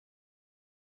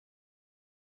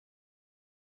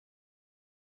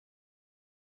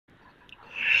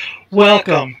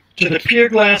Welcome to the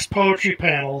Pier-Glass Poetry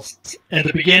Panels and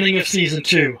the beginning of Season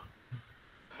 2.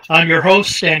 I'm your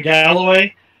host, Stan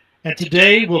Galloway, and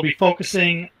today we'll be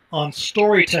focusing on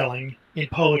storytelling in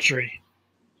poetry.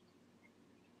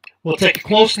 We'll take a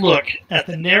close look at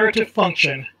the narrative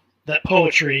function that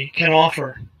poetry can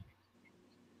offer.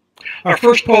 Our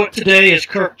first poet today is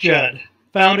Kirk Judd,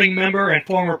 founding member and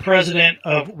former president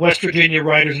of West Virginia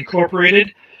Writers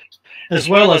Incorporated, as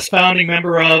well as founding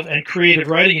member of and creative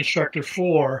writing instructor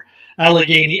for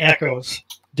Allegheny Echoes,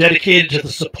 dedicated to the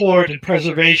support and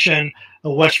preservation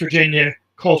of West Virginia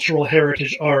cultural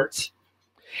heritage arts.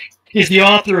 He's the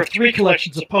author of 3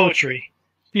 collections of poetry: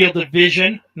 Field of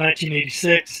Vision,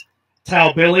 1986,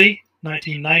 Tau Billy,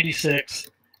 1996,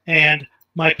 and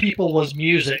My People Was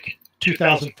Music,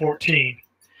 2014,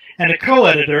 and a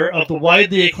co-editor of the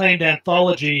widely acclaimed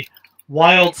anthology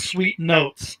Wild Sweet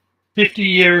Notes, 50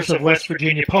 Years of West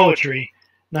Virginia Poetry,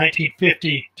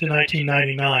 1950 to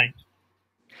 1999.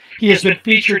 He has been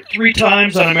featured 3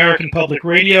 times on American Public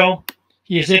Radio.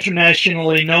 He is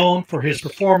internationally known for his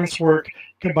performance work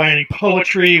combining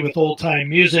poetry with old-time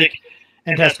music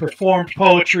and has performed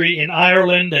poetry in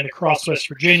Ireland and across West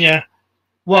Virginia.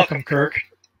 Welcome, Kirk.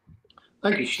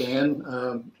 Thank you, Stan,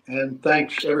 and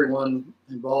thanks everyone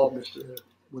involved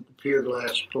with the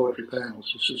Pier-Glass Poetry Panels.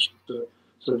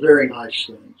 It's a very nice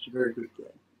thing. It's a very good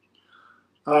thing.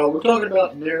 We're talking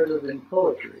about narrative in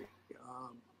poetry.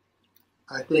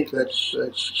 I think that's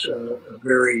a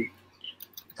very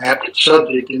apt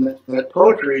subject in that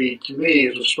poetry, to me,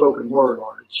 is a spoken word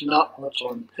art. It's not what's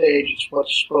on the page, it's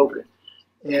what's spoken.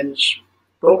 And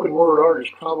spoken word art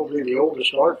is probably the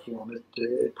oldest art form.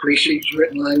 It precedes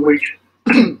written language,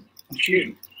 excuse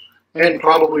me, and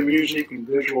probably music and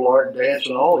visual art and dance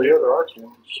and all the other art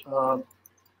forms.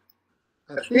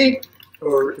 I think,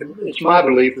 or it's my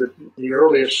belief, that the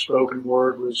earliest spoken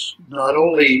word was not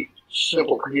only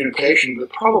simple communication, but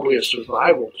probably a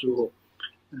survival tool,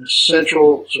 an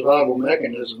essential survival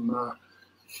mechanism,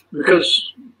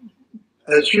 because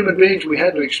as human beings we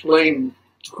had to explain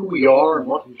who we are and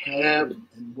what we have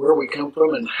and where we come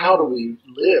from and how do we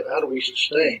live, how do we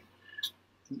sustain.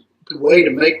 The way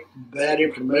to make that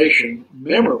information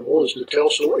memorable is to tell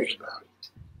stories about it.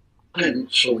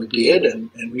 And so we did, and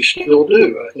we still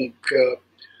do. I think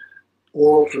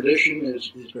oral tradition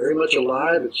is very much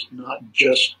alive. It's not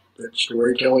just at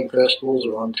storytelling festivals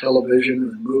or on television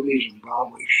and movies and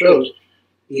Broadway shows.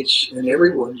 It's in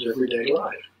everyone's everyday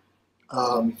life.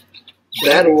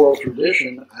 That oral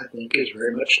tradition, I think, is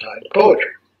very much tied to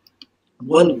poetry.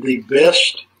 One of the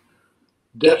best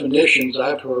definitions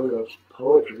I've heard of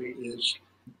poetry is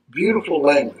beautiful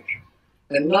language.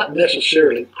 And not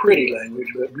necessarily pretty language,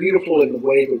 but beautiful in the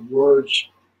way the words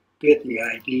fit the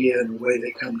idea and the way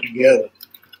they come together.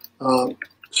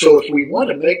 So if we want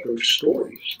to make those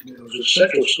stories, those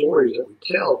essential stories that we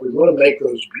tell, if we want to make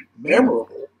those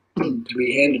memorable to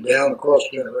be handed down across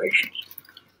generations,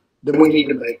 then we need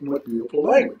to make them with beautiful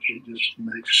language. It just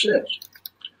makes sense.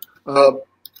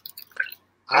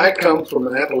 I come from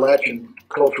an Appalachian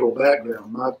cultural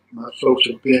background. My folks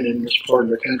have been in this part of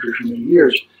the country for many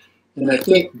years. And I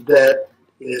think that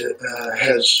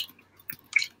has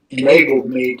enabled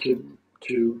me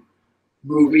to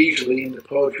move easily into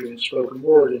poetry and spoken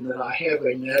word, and that I have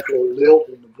a natural lilt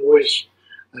in the voice,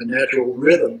 a natural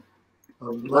rhythm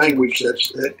of language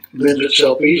that lends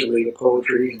itself easily to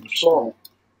poetry and song.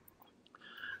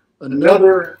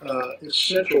 Another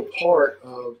essential part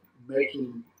of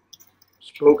making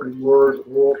spoken word,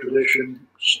 oral tradition,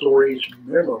 stories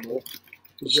memorable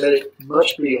is that it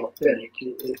must be authentic.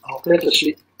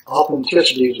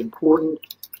 Authenticity is important.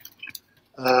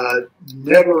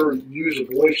 Never use a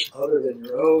voice other than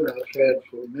your own. I've had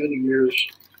for many years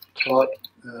taught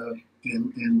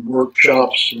in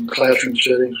workshops and classroom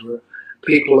settings where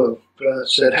people have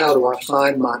said, how do I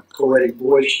find my poetic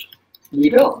voice?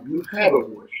 You don't. You have a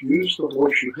voice. Use the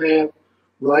voice you have,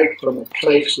 write from a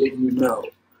place that you know.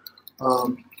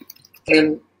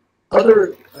 And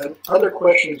other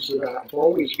questions that I've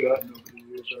always gotten over the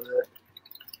years are that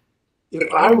if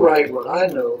I write what I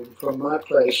know from my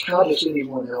place, how does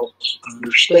anyone else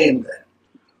understand that?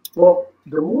 Well,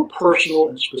 the more personal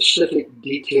and specific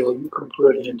detail you can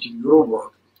put into your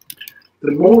work,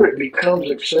 the more it becomes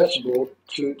accessible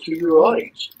to your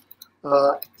audience.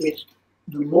 The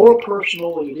more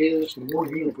personal it is, the more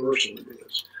universal it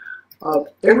is.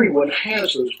 Everyone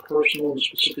has those personal and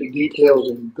specific details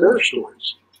in their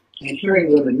stories. And hearing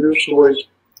them in your stories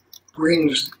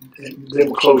brings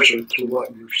them closer to what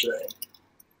you're saying.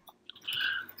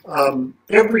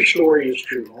 Every story is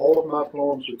true. All of my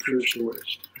poems are true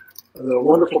stories. The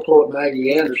wonderful poet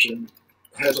Maggie Anderson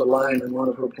has a line in one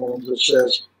of her poems that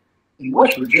says, In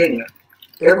West Virginia,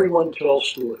 everyone tells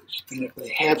stories, and if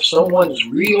they have someone's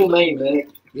real name in it,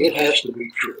 it has to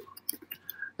be true.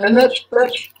 And that's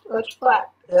fact.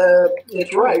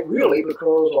 It's right, really,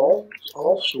 because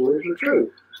all stories are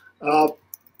true. Uh,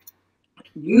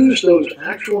 Use those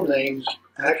actual names,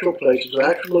 actual places,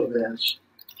 actual events,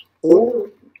 or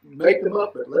make them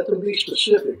up, but let them be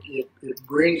specific. It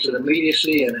brings an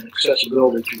immediacy and an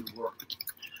accessibility to the work.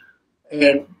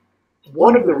 And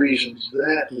one of the reasons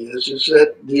that is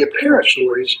that the apparent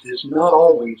stories is not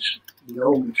always the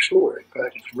only story. In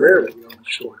fact, it's rarely the only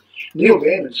story. Neil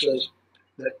Gaiman says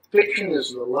that fiction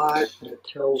is the lie that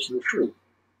tells the truth.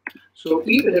 So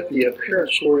even if the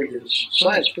apparent story is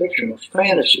science fiction or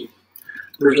fantasy,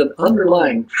 there's an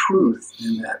underlying truth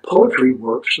in that. Poetry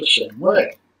works the same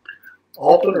way.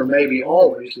 Often, or maybe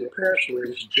always, the apparent story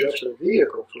is just a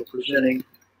vehicle for presenting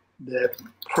that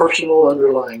personal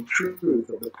underlying truth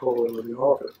of the poet or the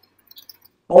author.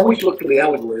 Always look for the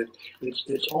allegory.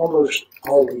 It's almost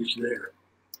always there.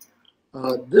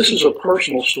 This is a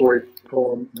personal story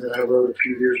poem that I wrote a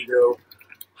few years ago,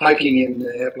 hiking in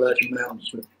the Appalachian Mountains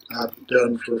that I've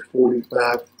done for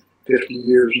 45, 50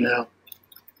 years now.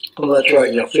 Oh, that's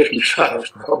right, yeah,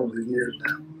 55 probably years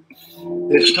now.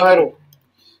 It's titled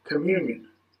Communion,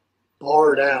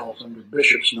 Barred Owls Under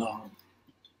Bishop's Knob.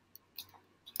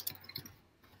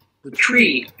 The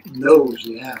tree knows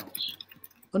the owls,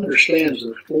 understands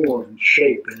their form and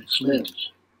shape and its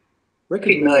limbs,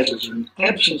 recognizes an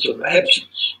absence of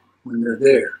absence when they're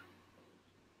there,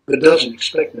 but doesn't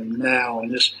expect them now in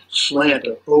this slant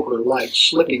of ochre light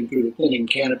slipping through the thinning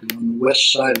canopy on the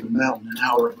west side of the mountain an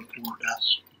hour before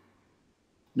dusk.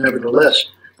 Nevertheless,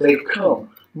 they've come,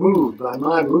 moved by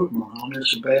my movement on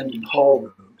this abandoned haul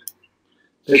road.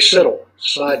 They settle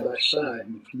side by side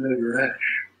in the familiar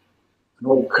ash, an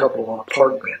old couple on a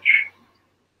park bench.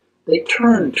 They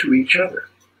turn to each other,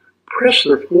 press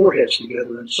their foreheads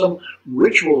together in some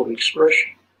ritual of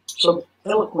expression, some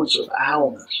eloquence of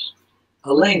owlness,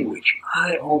 a language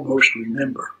I almost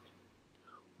remember.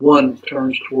 One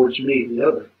turns towards me, the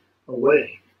other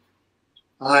away.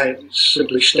 I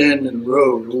simply stand in the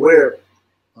road, aware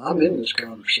I'm in this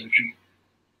conversation,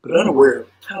 but unaware of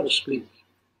how to speak,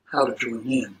 how to join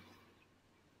in.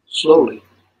 Slowly,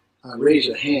 I raise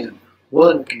a hand.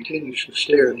 One continues to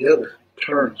stare, the other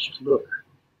turns to look.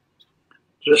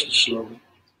 Just as slowly,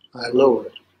 I lower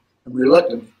it and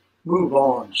reluctantly move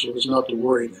on so as not to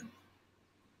worry them.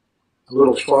 A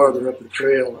little farther up the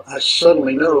trail, I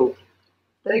suddenly know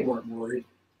they weren't worried,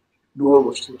 nor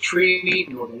was the tree,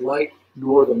 nor the light,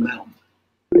 nor the mountain.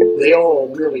 They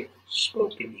all really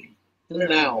spoke to me in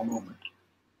an owl moment.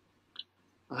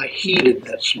 I heeded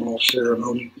that small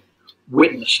ceremony,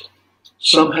 witnessed,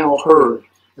 somehow heard,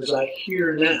 as I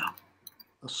hear now,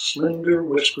 a slender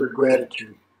whispered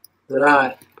gratitude that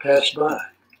I passed by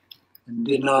and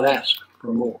did not ask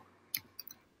for more.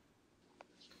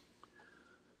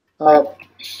 So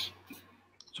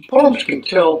poems can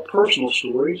tell personal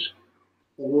stories,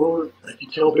 or they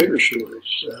can tell bigger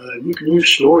stories. You can use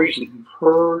stories that you've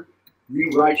heard,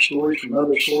 rewrite stories from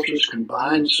other sources,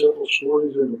 combine several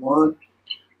stories into one,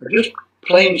 or just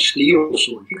plain steal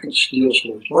stories. You can steal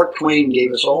stories. Mark Twain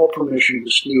gave us all permission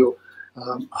to steal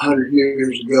 100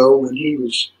 years ago when he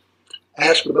was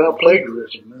asked about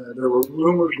plagiarism. There were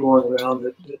rumors going around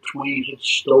that Twain had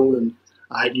stolen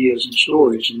ideas and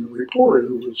stories, and the reporter,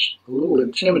 who was a little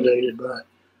intimidated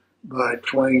by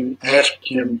Twain, asked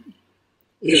him,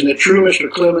 "Isn't it true, Mr.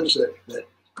 Clemens, that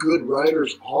good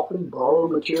writers often borrow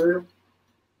material?"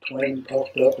 Twain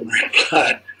puffed up and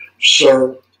replied,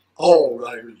 "Sir, all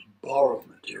writers borrow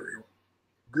material.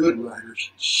 Good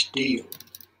writers steal."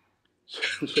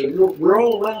 So we're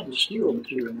all allowed to steal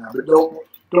material now, but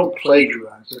don't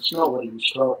plagiarize. That's not what he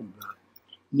was talking about.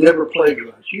 Never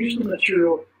plagiarize. Use the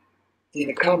material in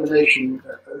a combination,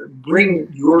 bring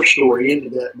your story into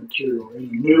that material in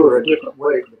a new or a different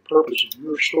way for the purpose of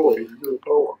your story or your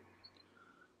poem.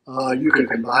 You can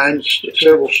combine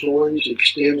several stories,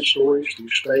 extend stories through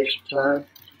space and time,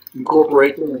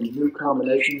 incorporate them into new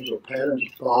combinations or patterns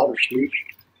of thought or speech.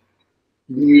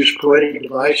 You can use poetic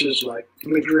devices like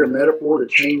imagery or metaphor to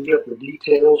change up the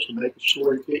details to make the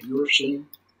story fit your scene.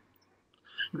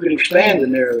 You can expand the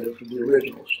narrative of the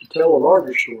originals to tell a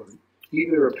larger story,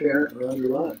 either apparent or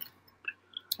underlying.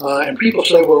 And people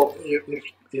say, well, if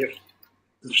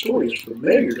the story is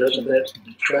familiar, doesn't that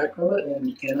detract from it?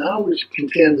 And I always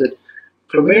contend that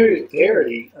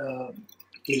familiarity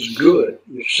is good.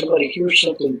 If somebody hears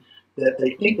something that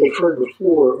they think they've heard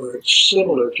before, or it's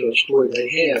similar to a story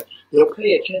they have, they'll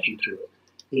pay attention to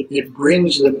it. It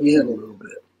brings them in a little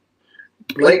bit.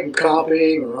 Blatant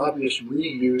copying or obvious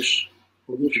reuse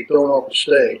will get you thrown off the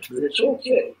stage, but it's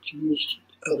okay to use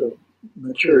other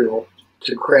material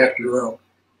to craft your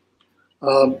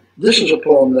own. This is a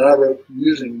poem that I wrote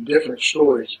using different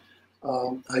stories.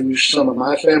 I used some of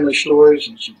my family stories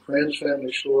and some friends'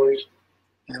 family stories,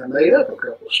 and I made up a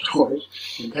couple of stories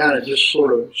and kind of just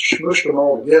sort of smushed them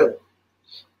all together.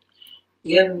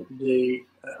 In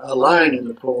a line in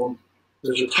the poem,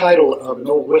 there's a title of an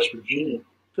old West Virginia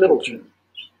fiddle tune.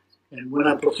 And when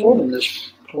I'm performing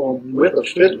this poem with a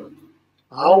fiddler,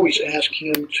 I always ask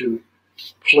him to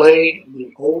play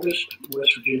the oldest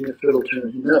West Virginia fiddle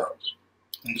tune he knows.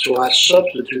 And so I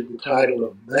substitute the title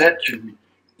of that tune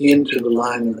into the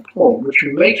line in the poem, which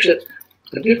makes it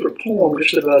a different poem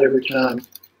just about every time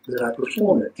that I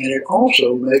perform it. And it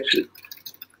also makes it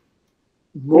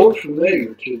more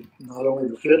familiar to not only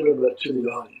the fiddler, but to the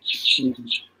audience. It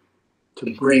seems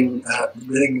to bring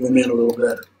them in a little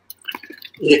better.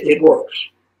 It works.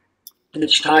 And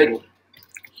it's titled,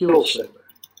 Hill Sailor.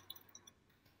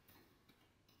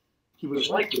 He was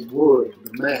like the wood of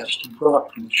the mast he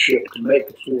brought from the ship to make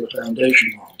the four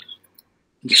foundation walls.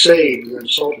 He saved the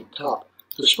insulted top,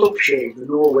 to spoke-shave the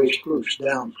Norway spruce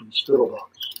down from his fiddle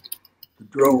box. The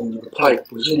drone of the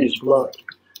pipe was in his blood,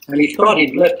 and he thought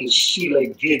he'd left his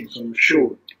sea-leg jigs on the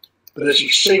shore. But as he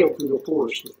sailed through the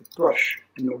forest with the thrush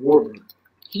and the warbler,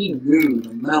 he knew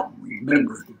the mountain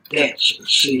remembered the dance of the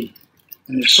sea,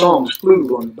 and his songs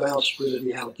flew on the bowsprit of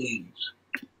the Alleghanies.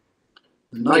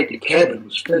 The night the cabin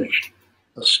was finished,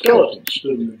 a skeleton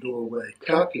stood in the doorway,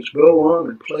 cocked his bow arm,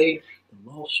 and played the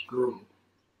lost girl.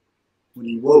 When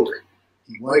he woke,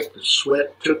 he wiped the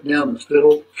sweat, took down the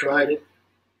fiddle, tried it,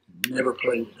 and never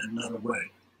played it another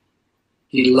way.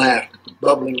 He laughed at the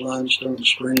bubbling limestone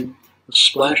spring, the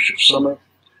splash of summer,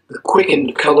 the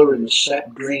quickened color in the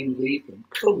sap-drained leaf, and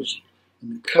cozy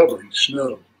in the covering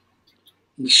snow.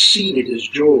 He seeded his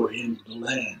joy into the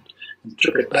land and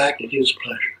took it back at his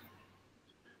pleasure.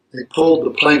 They pulled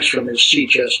the planks from his sea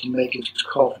chest to make his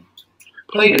coffin,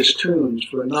 played his tunes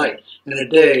for a night and a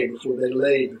day before they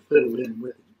laid the fiddle in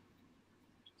with him.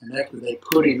 And after they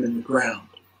put him in the ground,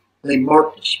 they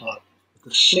marked the spot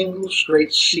with a single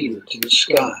straight cedar to the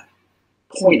sky,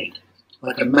 pointed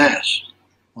like a mast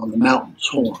on the mountain's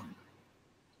horn.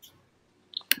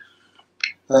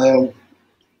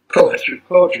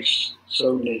 Poetry's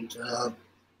so neat.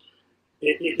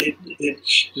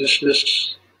 It's just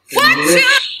this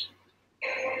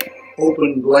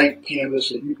open blank canvas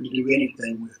that you can do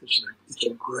anything with. It's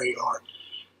a great art.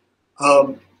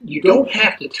 You don't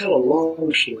have to tell a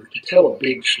long story to tell a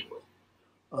big story.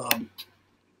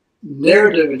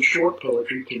 Narrative and short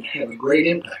poetry can have a great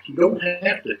impact. You don't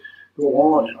have to go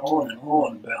on and on and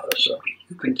on about a subject.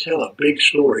 You can tell a big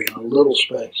story in a little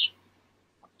space.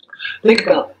 Think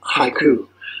about haiku.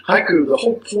 Haiku, the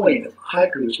whole point of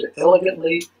haiku is to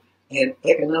elegantly and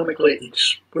economically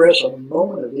express a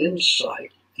moment of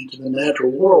insight into the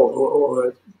natural world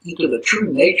or into the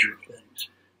true nature of things.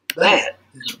 That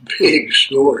is a big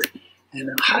story. And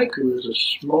a haiku is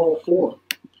a small form.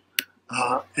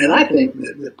 And I think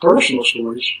that personal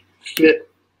stories fit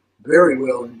very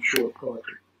well in short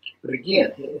poetry. But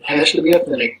again, it has to be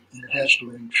authentic and it has to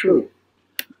ring true.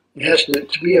 It has to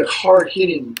be a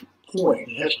hard-hitting point.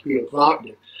 It has to be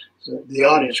evocative so that the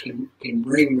audience can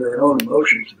bring their own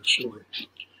emotion to the story.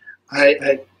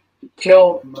 I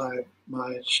tell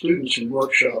my students in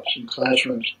workshops and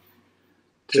classrooms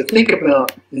to think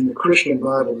about, in the Christian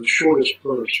Bible, the shortest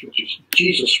verse, which is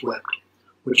Jesus wept,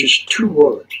 which is 2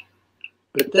 words.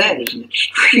 But that is an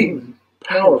extremely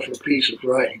powerful piece of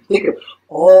writing. Think of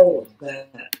all of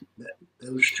that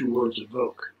those 2 words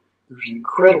evoke. There's an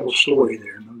incredible story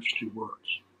there in those 2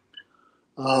 words.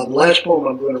 The last poem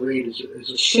I'm going to read is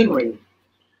a simile.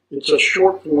 It's a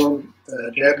short form,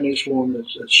 Japanese form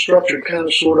that's structured kind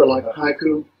of sort of like a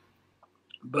haiku,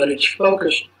 but it's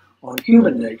focused on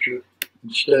human nature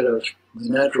instead of the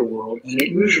natural world, and it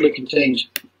usually contains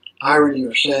irony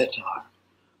or satire.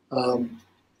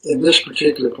 In this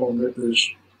particular poem, there's,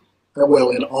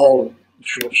 well, in all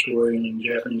short story and in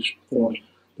Japanese forms,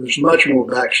 there's much more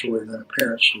backstory than a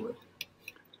parent story.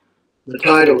 The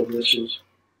title of this is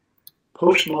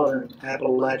Postmodern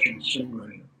Appalachian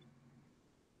Songwriter.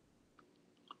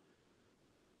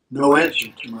 No answer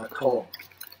to my call.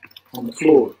 On the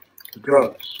floor, the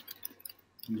drugs,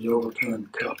 and the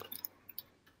overturned cup.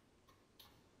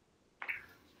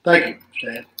 Thank you,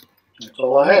 Stan. That's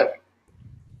all I have.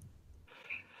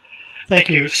 Thank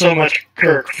you so much,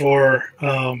 Kirk, for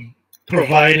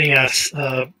providing us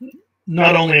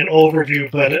not only an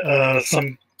overview, but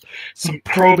some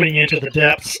probing into the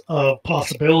depths of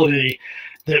possibility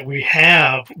that we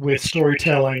have with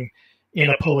storytelling in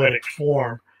a poetic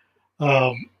form.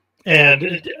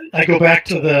 I go back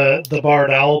to the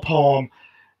Barred Owl poem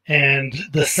and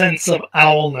the sense of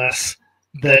owlness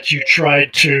that you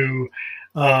tried to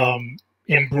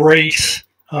embrace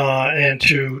and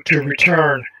to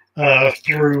return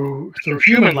through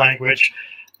human language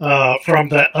from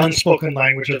that unspoken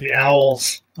language of the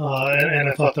owls, and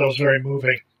I thought that was very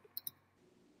moving.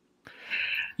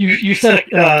 You said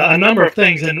a number of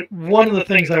things, and one of the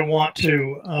things I want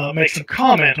to make some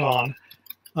comment on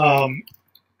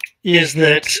is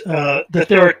that that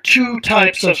there are two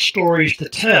types of stories to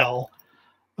tell,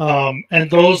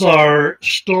 and those are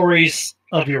stories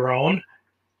of your own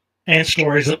and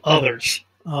stories of others,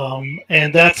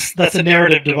 and that's a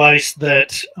narrative device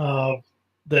that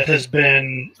that has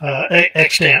been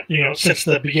extant, since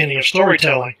the beginning of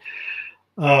storytelling,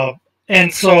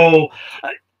 and so.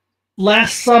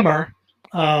 Last summer,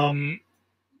 in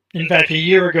fact, a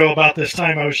year ago about this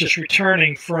time, I was just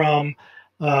returning from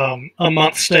a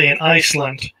month stay in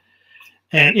Iceland.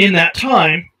 And in that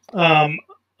time,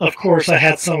 of course, I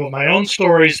had some of my own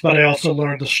stories, but I also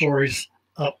learned the stories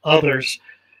of others.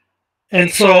 And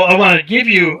so I want to give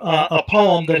you a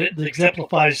poem that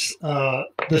exemplifies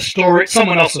the story,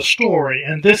 someone else's story.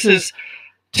 And this is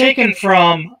taken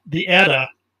from the Edda,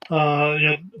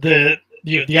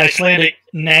 the Icelandic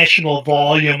national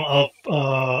volume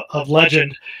of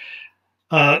legend.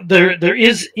 There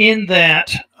is in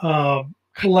that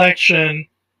collection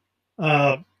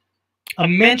a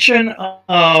mention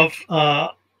of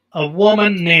a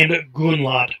woman named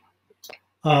Gunnlod.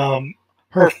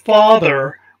 Her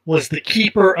father was the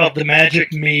keeper of the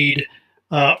magic mead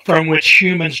from which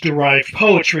humans derived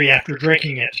poetry after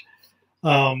drinking it.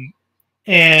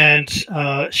 And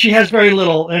she has very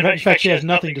little, in fact, she has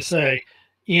nothing to say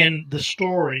in the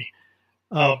story.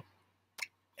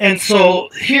 And so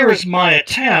here is my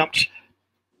attempt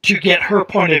to get her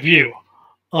point of view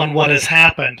on what has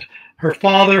happened. Her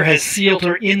father has sealed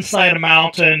her inside a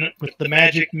mountain with the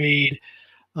magic mead,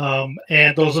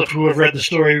 and those of who have read the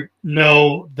story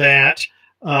know that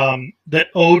that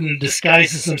Odin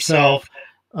disguises himself,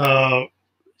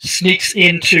 sneaks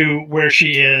into where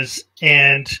she is,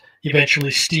 and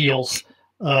eventually steals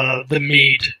the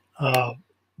mead,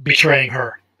 betraying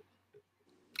her.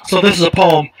 So this is a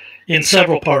poem in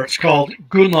several parts called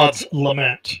Gunnlod's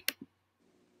Lament.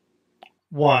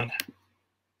 1.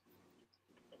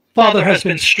 Father has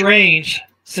been strange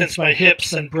since my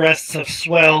hips and breasts have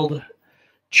swelled,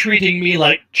 treating me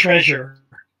like treasure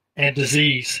and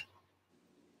disease.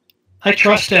 I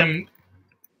trust him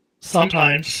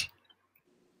sometimes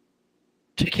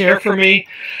to care for me,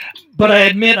 but I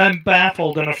admit I'm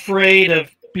baffled and afraid of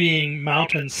being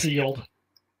mountain sealed,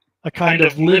 a kind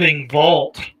of living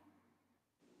vault.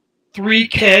 3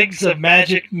 kegs of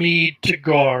magic mead to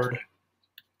guard,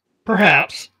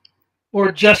 perhaps,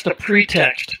 or just a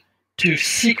pretext to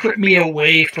secret me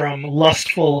away from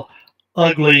lustful,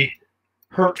 ugly,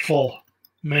 hurtful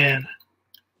men.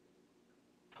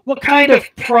 What kind of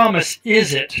promise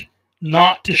is it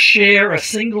not to share a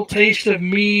single taste of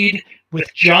mead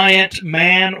with giant,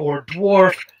 man, or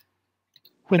dwarf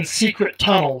when secret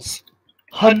tunnels,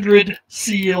 100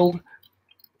 sealed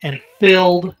and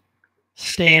filled,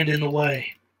 stand in the way?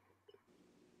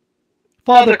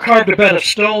 Father carved a bed of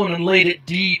stone and laid it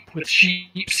deep with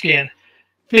sheepskin,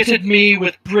 fitted me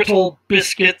with brittle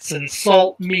biscuits and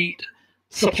salt meat,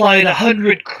 supplied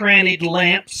 100 crannied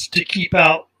lamps to keep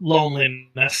out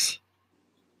loneliness.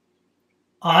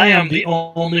 I am the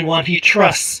only one he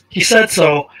trusts, he said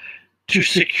so, to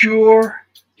secure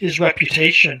his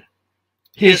reputation,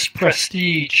 his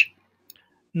prestige,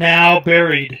 now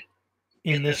buried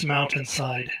in this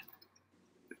mountainside.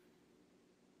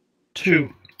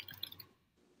 2.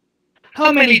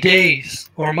 How many days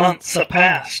or months have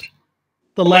passed?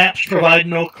 The lamps provide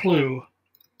no clue.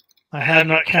 I have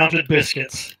not counted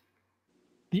biscuits.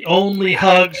 The only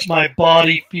hugs my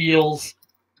body feels,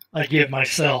 I give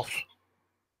myself.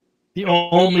 The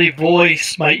only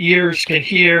voice my ears can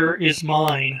hear is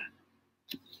mine.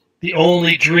 The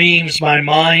only dreams my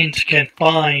mind can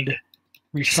find,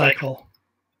 recycle.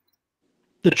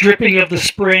 The dripping of the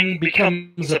spring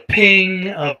becomes a ping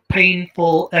of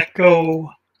painful echo.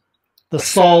 The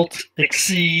salt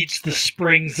exceeds the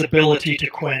spring's ability to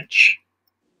quench.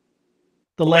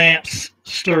 The lamps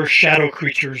stir shadow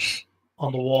creatures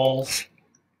on the walls.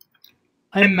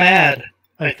 I am mad,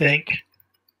 I think.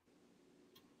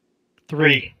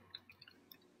 3.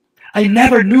 I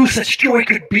never knew such joy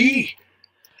could be.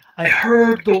 I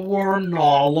heard the worm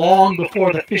gnaw long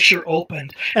before the fissure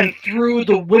opened, and through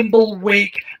the wimble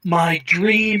wake my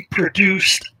dream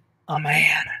produced a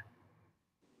man.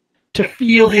 To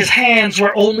feel his hands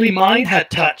where only mine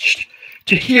had touched,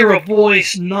 to hear a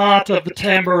voice not of the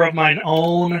timbre of mine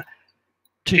own,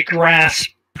 to grasp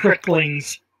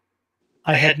pricklings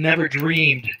I had never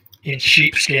dreamed in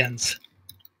sheepskins.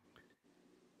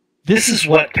 This is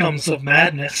what comes of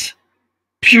madness,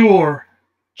 pure,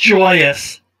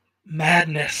 joyous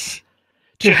madness,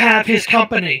 to have his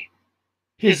company,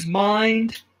 his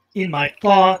mind in my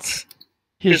thoughts,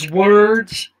 his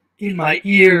words in my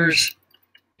ears,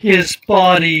 his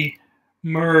body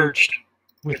merged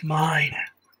with mine.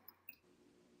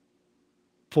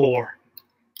 4.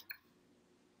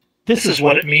 This is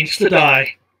what it means to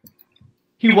die.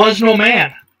 He was no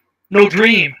man, no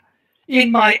dream.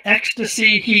 In my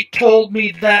ecstasy, he told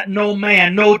me that no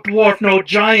man, no dwarf, no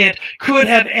giant could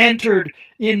have entered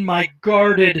in my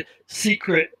guarded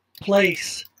secret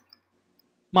place.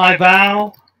 My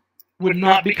vow would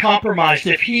not be compromised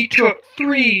if he took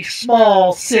 3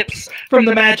 small sips from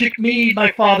the magic mead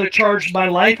my father charged my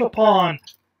life upon.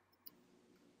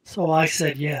 So I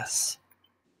said yes.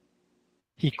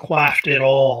 He quaffed it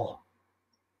all.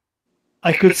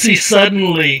 I could see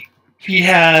suddenly he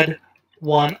had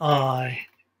one eye,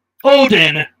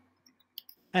 Odin,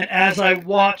 and as I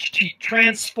watched, he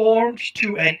transformed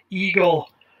to an eagle,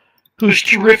 whose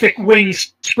terrific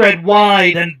wings spread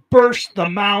wide and burst the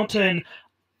mountain.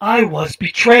 I was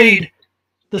betrayed.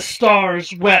 The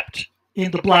stars wept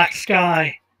in the black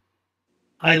sky.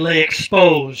 I lay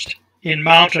exposed in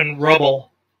mountain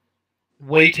rubble,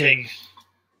 waiting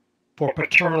for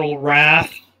paternal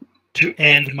wrath to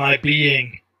end my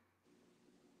being,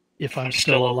 if I'm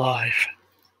still alive.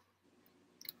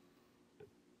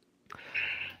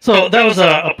 So that was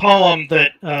a poem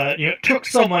that took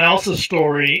someone else's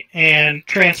story and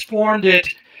transformed it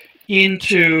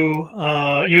into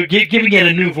giving it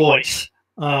a new voice,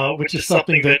 which is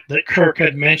something that Kirk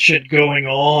had mentioned going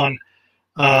on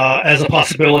as a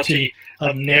possibility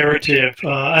of narrative.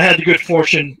 I had the good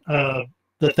fortune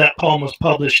that poem was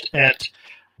published at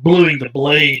Bluing the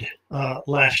Blade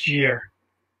last year.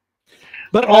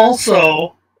 But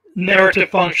also, narrative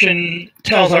function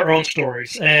tells our own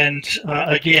stories. And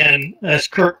again, as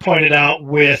Kirk pointed out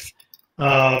with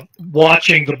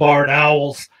watching the barred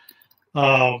owls,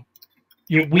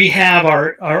 we have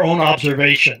our own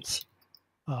observations.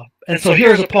 And so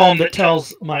here's a poem that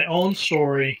tells my own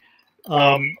story,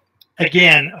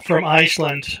 again, from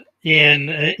Iceland in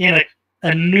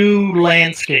a new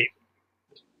landscape.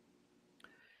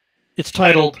 It's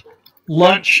titled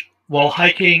Lunch While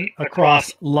Hiking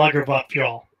Across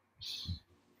Lagervatnfjall.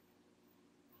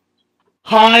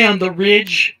 High on the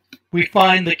ridge, we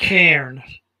find the cairn.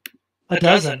 A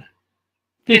dozen,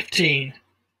 15,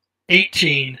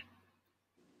 18,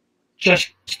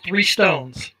 just 3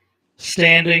 stones,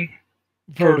 standing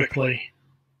vertically.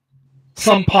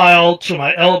 Some piled to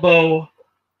my elbow,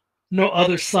 no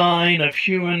other sign of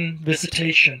human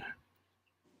visitation.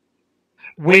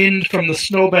 Wind from the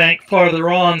snowbank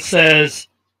farther on says,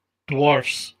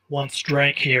 dwarfs once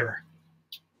drank here.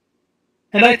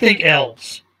 And I think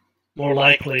elves, more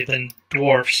likely than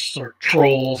dwarfs or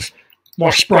trolls,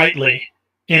 more sprightly,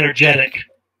 energetic,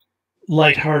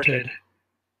 light-hearted.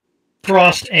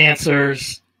 Frost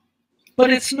answers, but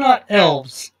it's not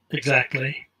elves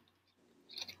exactly.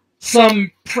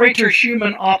 Some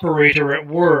praetor-human operator at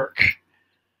work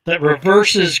that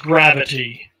reverses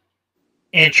gravity,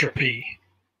 entropy,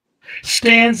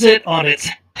 stands it on its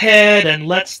head and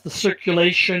lets the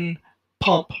circulation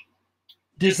pump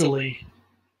dizzily.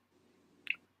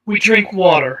 We drink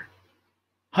water,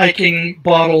 hiking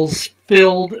bottles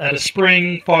filled at a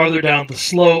spring farther down the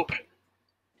slope,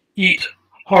 eat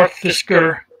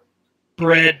hearthfisker,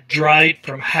 bread dried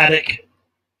from haddock,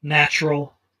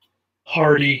 natural,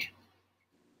 hearty.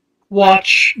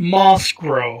 Watch moss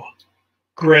grow,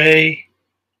 gray,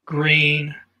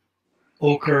 green,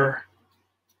 ochre.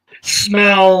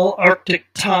 Smell Arctic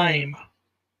thyme,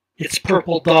 its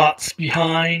purple dots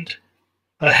behind,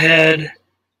 ahead,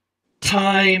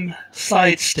 time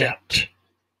sidestepped.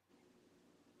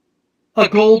 A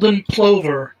golden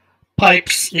plover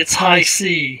pipes its high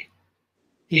C,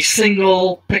 a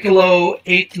single piccolo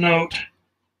 8th note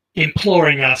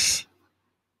imploring us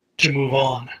to move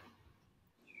on.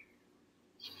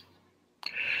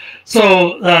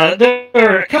 So there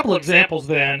are a couple examples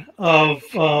then of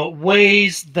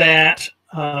ways that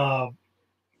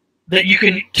that you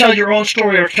can tell your own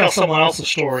story or tell someone else's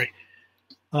story,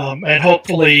 and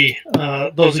hopefully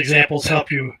those examples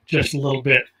help you just a little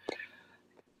bit.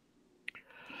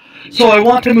 So I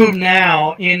want to move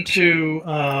now into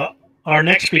our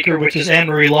next speaker, which is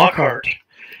Annmarie Lockhart.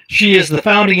 She is the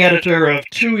founding editor of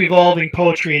 2 evolving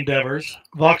poetry endeavors,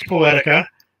 Vox Poetica,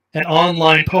 an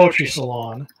online poetry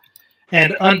salon,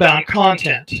 and Unbound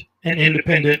Content, and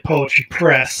independent poetry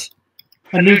press.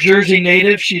 A New Jersey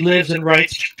native, she lives and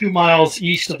writes 2 miles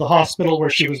east of the hospital where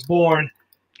she was born.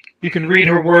 You can read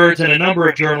her words in a number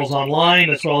of journals online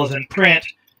as well as in print.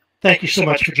 Thank you so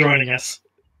much for joining us.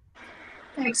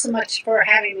 Thanks so much for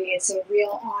having me. It's a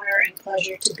real honor and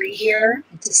pleasure to be here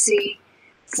and to see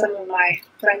some of my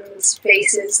friends'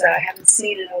 faces that I haven't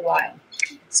seen in a while.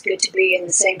 It's good to be in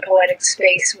the same poetic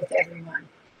space with everyone.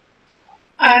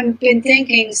 I've been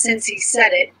thinking since he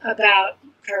said it about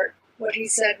Kirk. What he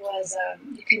said was,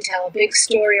 you can tell a big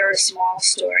story or a small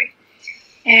story.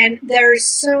 And there's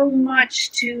so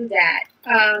much to that.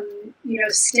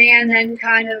 Stan then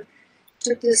kind of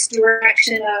took this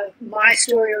direction of my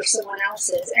story or someone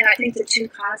else's, and I think the two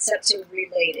concepts are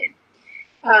related.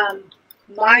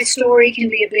 My story can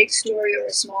be a big story or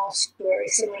a small story.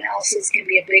 Someone else's can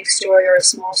be a big story or a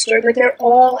small story, but they're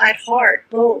all at heart,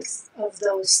 both of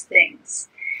those things.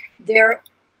 They're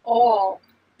all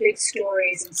big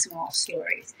stories and small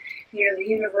stories. The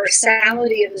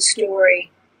universality of the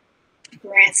story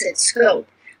grants it scope,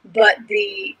 but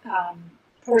the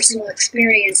personal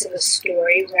experience of a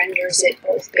story renders it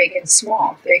both big and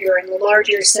small. Bigger in the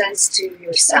larger sense to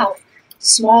yourself,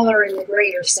 smaller in the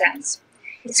greater sense.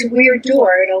 It's a weird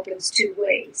door. It opens two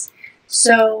ways.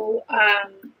 So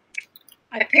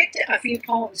I picked a few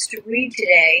poems to read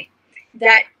today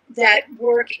that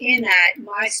work in that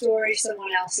my story,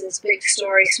 someone else's, big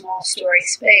story, small story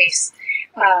space.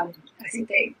 I think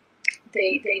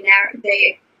they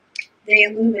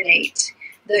illuminate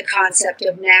the concept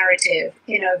of narrative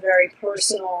in a very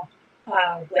personal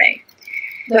way.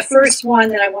 The first one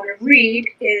that I want to read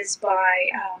is by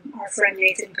our friend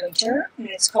Nathan Gunter, and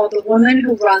it's called The Woman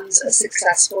Who Runs a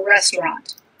Successful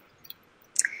Restaurant.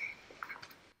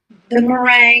 The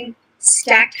meringue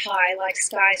stacked high like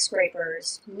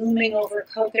skyscrapers, looming over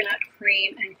coconut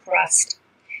cream and crust.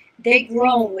 They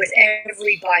groan with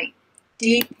every bite,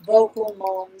 deep vocal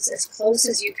moans as close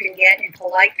as you can get in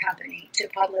polite company to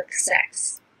public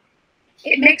sex.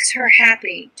 It makes her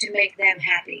happy to make them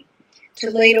happy, to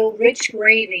ladle rich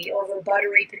gravy over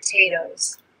buttery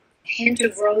potatoes, a hint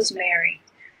of rosemary,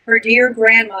 her dear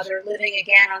grandmother living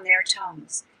again on their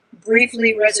tongues,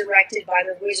 briefly resurrected by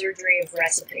the wizardry of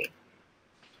recipe.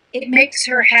 It makes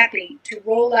her happy to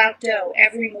roll out dough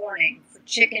every morning for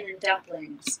chicken and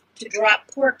dumplings, to drop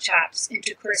pork chops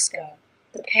into Crisco,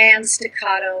 the pan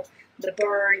staccato, the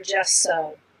burn just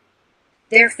so.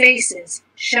 Their faces,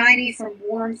 shiny from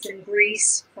warmth and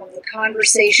grease, from the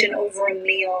conversation over a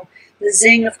meal, the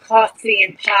zing of coffee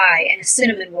and pie and a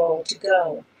cinnamon roll to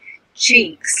go.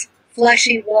 Cheeks,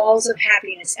 fleshy walls of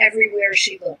happiness everywhere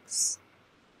she looks.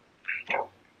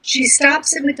 She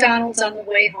stops at McDonald's on the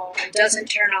way home and doesn't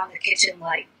turn on the kitchen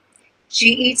light. She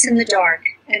eats in the dark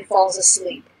and falls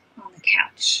asleep on the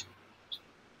couch.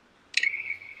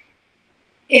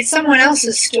 It's someone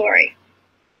else's story,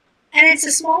 and it's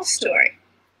a small story,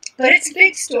 but it's a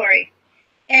big story.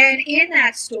 And in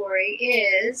that story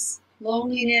is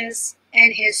loneliness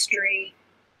and history,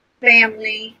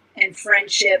 family and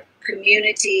friendship,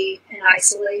 community and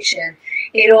isolation.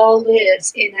 It all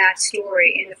lives in that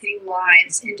story in a few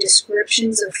lines, in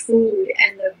descriptions of food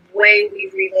and the way we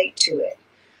relate to it,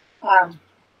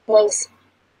 both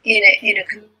in a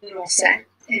communal sense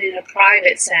and in a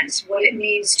private sense, what it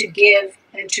means to give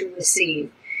and to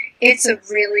receive. It's a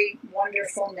really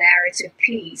wonderful narrative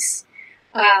piece.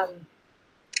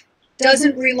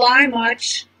 Doesn't rely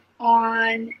much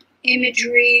on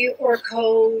imagery or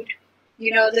code,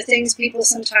 the things people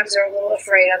sometimes are a little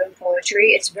afraid of in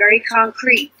poetry. It's very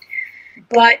concrete,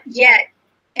 but yet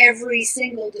every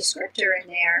single descriptor in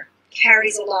there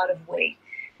carries a lot of weight.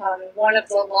 One of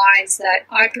the lines that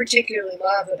I particularly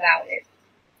love about it: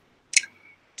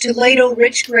 to ladle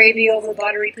rich gravy over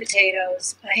buttery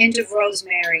potatoes, a hint of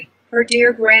rosemary, her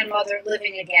dear grandmother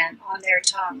living again on their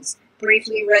tongues,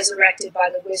 briefly resurrected by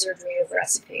the wizardry of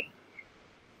recipe.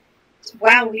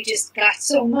 Wow, we just got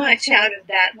so much out of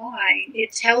that line.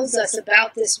 It tells us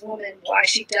about this woman, why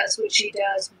she does what she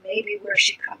does, maybe where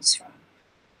she comes from.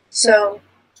 So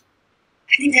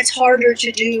I think that's harder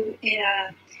to do in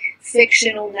a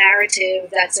fictional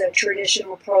narrative that's a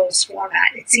traditional prose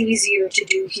format. It's easier to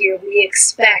do here. We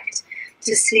expect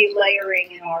to see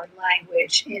layering in our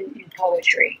language in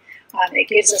poetry. It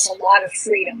gives us a lot of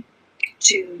freedom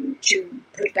to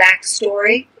put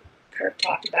backstory. Kirk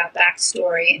talked about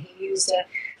backstory, and he used a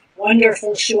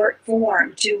wonderful short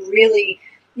form to really,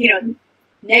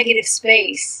 negative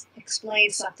space,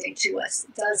 explain something to us.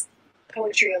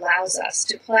 Poetry allows us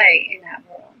to play in that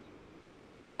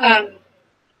world.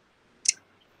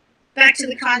 Back to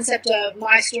the concept of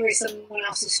my story, someone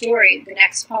else's story. The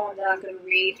next poem that I'm going to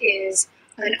read is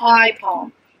an I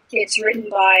poem. It's written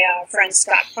by our friend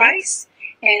Scott Price,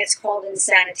 and it's called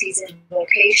Insanity's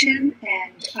Invocation.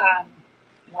 And I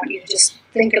want you to just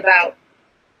think about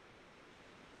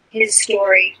his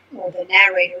story, or the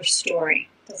narrator's story.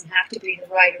 It doesn't have to be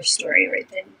the writer's story, right?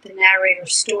 The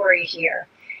narrator's story here.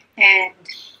 And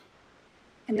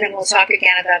then we'll talk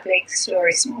again about big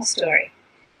story, small story.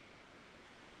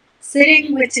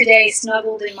 Sitting with today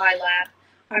snuggled in my lap,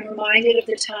 I'm reminded of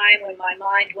the time when my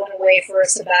mind went away for a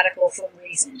sabbatical from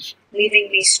reason,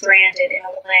 leaving me stranded in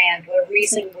a land where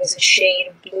reason was a shade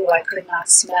of blue I could not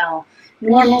smell,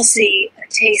 normalcy, a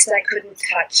taste I couldn't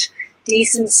touch,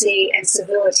 decency and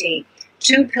civility,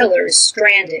 two pillars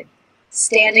stranded,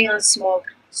 standing on smoke,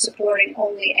 supporting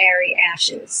only airy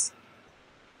ashes.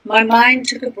 My mind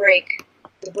took a break.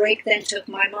 The break then took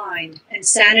my mind, and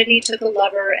sanity took a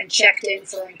lover and checked in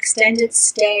for an extended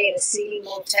stay at a seedy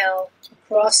motel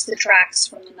across the tracks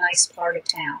from the nice part of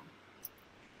town.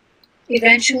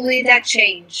 Eventually that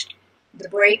changed. The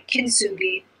break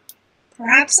kintsugi.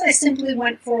 Perhaps I simply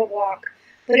went for a walk,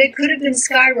 but it could have been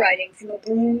skywriting from a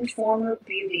bloomed former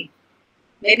beauty.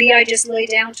 Maybe I just lay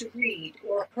down to read,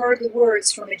 or heard the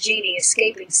words from a genie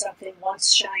escaping something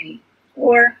once shiny.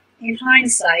 Or, in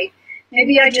hindsight,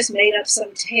 maybe I just made up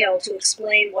some tale to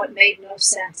explain what made no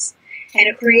sense, and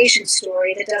a creation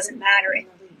story that doesn't matter in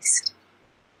the least.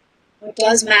 What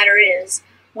does matter is,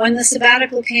 when the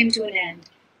sabbatical came to an end,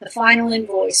 the final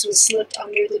invoice was slipped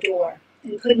under the door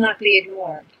and could not be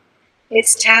ignored.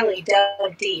 Its tally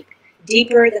dug deep,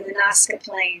 deeper than the Nazca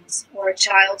Plains, or a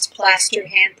child's plastered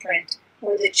handprint,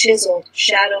 or the chiseled,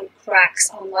 shadowed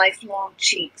cracks on lifelong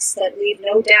cheeks that leave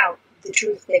no doubt of the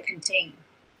truth they contain.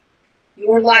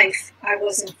 Your life, I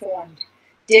was informed,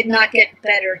 did not get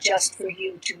better just for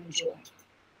you to enjoy.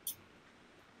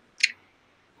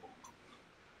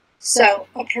 So,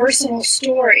 a personal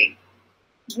story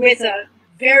with a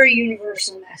very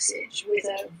universal message, with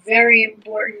a very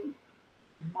important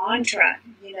mantra,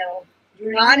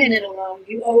 you're not in it alone.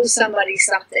 You owe somebody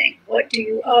something. What do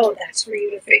you owe? That's for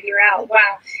you to figure out.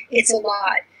 Wow, it's a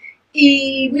lot.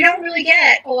 We don't really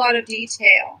get a lot of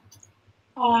detail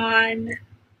on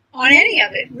any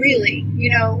of it, really.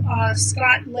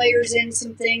 Scott layers in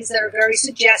some things that are very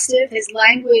suggestive. His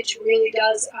language really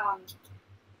does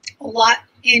a lot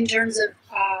in terms of,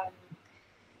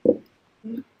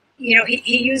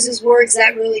 he uses words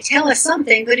that really tell us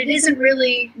something, but it isn't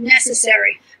really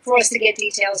necessary for us to get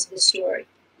details of the story.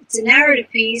 It's a narrative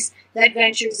piece that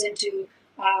ventures into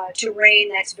terrain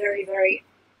that's very, very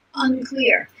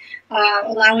unclear,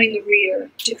 allowing the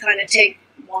reader to kind of take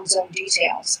one's own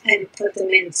details and put them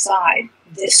inside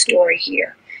this story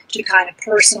here, to kind of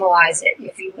personalize it,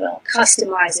 if you will,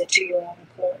 customize it to your own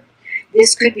accord.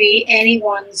 This could be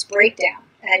anyone's breakdown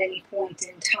at any point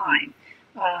in time.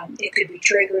 It could be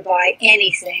triggered by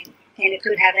anything, and it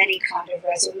could have any kind of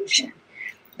resolution.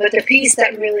 But the piece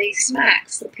that really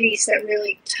smacks, the piece that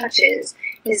really touches,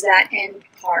 is that end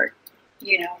part,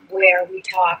 where we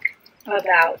talk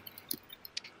about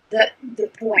the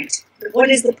point. What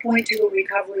is the point to a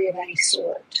recovery of any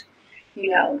sort?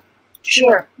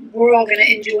 Sure, we're all going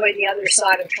to enjoy the other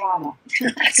side of trauma.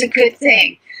 That's a good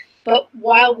thing. But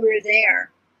while we're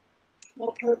there,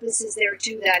 what purpose is there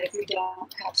to that if we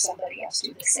don't help somebody else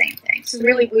do the same thing? It's a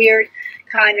really weird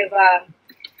kind of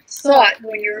thought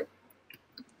when you're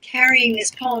carrying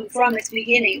this poem from its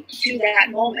beginning to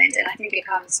that moment, and I think it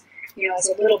comes, as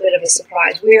a little bit of a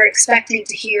surprise. We're expecting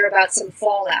to hear about some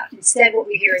fallout. Instead, what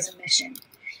we hear is a mission,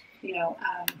 and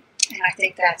I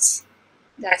think that's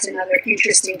another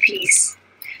interesting piece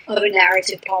of a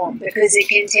narrative poem, because it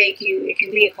can take you, it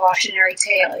can be a cautionary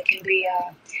tale, it can be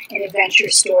an adventure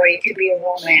story, it could be a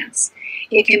romance,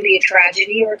 it can be a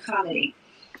tragedy or a comedy.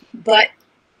 But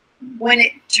when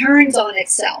it turns on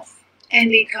itself and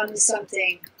becomes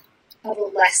something of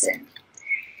a lesson,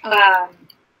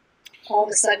 all of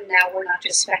a sudden now we're not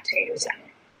just spectators of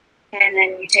it. And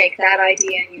then you take that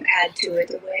idea and you add to it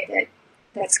the way that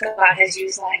Scott has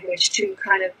used language to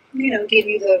kind of, give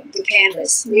you the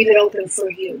canvas, leave it open for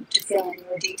you to fill in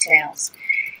your details.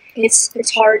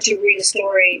 It's hard to read a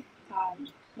story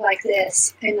like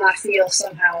this and not feel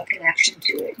somehow a connection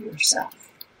to it yourself.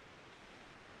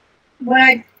 When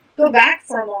I go back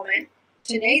for a moment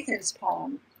to Nathan's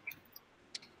poem,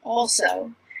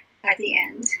 also at the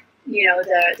end,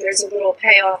 there's a little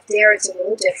payoff there. It's a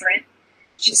little different.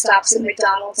 She stops at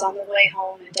McDonald's on the way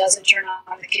home and doesn't turn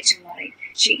on the kitchen light.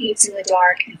 She eats in the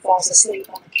dark and falls asleep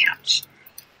on the couch.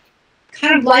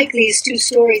 Kind of like these two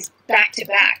stories back to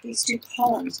back, these two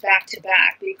poems back to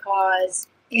back, because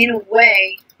in a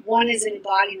way, one is an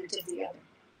embodiment of the other.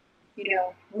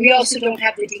 We also don't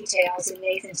have the details in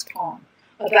Nathan's poem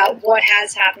about what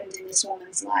has happened in this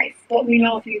woman's life. But we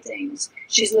know a few things.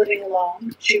 She's living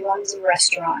alone. She runs a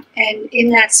restaurant. And in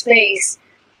that space,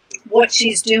 what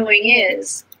she's doing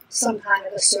is some kind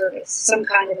of a service, some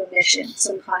kind of a mission,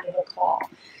 some kind of a call.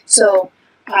 So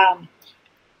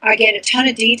I get a ton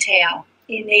of detail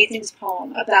in Nathan's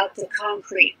poem about the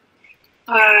concrete.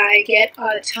 I get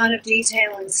a ton of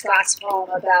detail in Scott's poem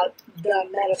about the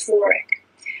metaphoric.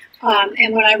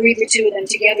 And when I read the two of them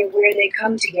together, where they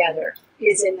come together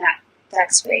is in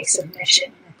that space of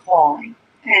mission and calling.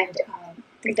 And I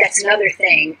think that's another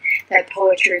thing that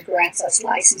poetry grants us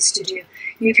license to do.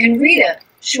 You can read a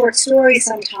short story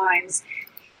sometimes,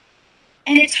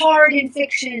 and it's hard in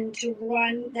fiction to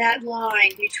run that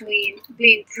line between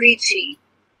being preachy,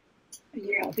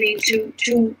 being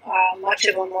too much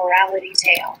of a morality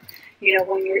tale.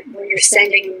 When you're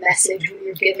sending a message, when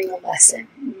you're giving a lesson,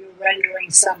 when you're rendering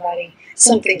somebody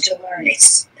something to learn.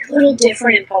 It's a little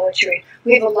different in poetry.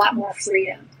 We have a lot more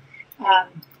freedom.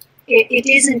 It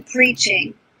isn't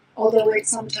preaching, although it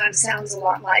sometimes sounds a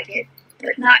lot like it,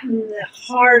 but not in the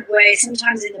hard way,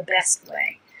 sometimes in the best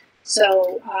way.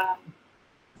 So I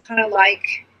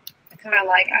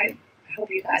hope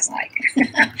you guys like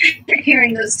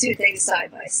hearing those two things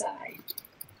side by side.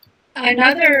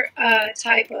 Another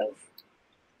type of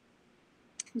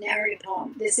narrative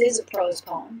poem. This is a prose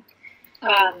poem.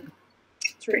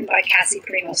 It's written by Cassie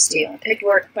Primo Steele. Picked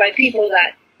work by people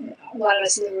that a lot of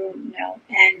us in the room know.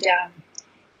 And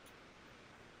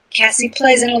Cassie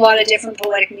plays in a lot of different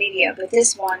poetic media, but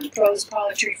this one, prose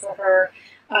poetry for her,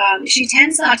 she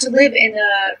tends not to live in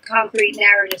the concrete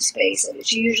narrative space.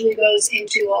 She usually goes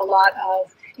into a lot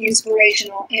of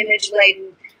inspirational,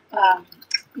 image-laden,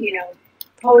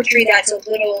 poetry that's a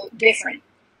little different.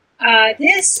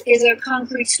 This is a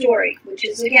concrete story, which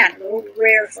is, again, a little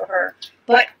rare for her,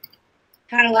 but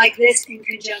kind of like this in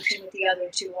conjunction with the other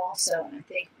two also, and I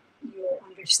think you'll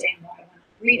understand why I want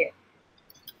to read it.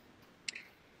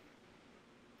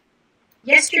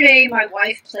 Yesterday, my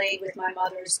wife played with my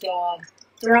mother's dog,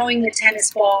 throwing the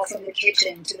tennis ball from the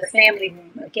kitchen to the family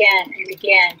room again and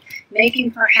again,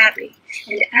 making her happy.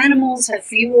 And animals have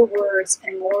fewer words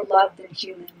and more love than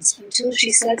humans, until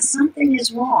she said something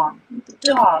is wrong with the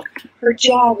dog. Her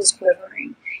jaw was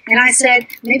quivering. And I said,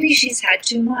 maybe she's had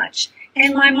too much.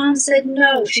 And my mom said,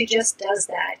 no, she just does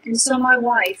that. And so my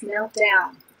wife knelt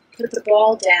down, put the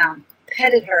ball down,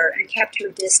 petted her, and kept her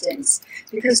distance,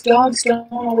 because dogs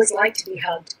don't always like to be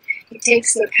hugged. It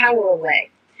takes their power away.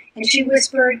 And she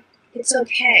whispered, it's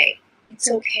okay,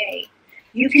 it's okay.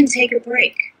 You can take a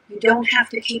break. You don't have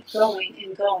to keep going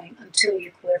and going until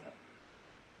you quiver.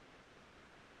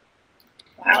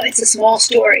 Wow, it's a small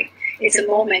story. It's a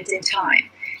moment in time,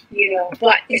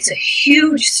 but it's a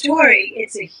huge story.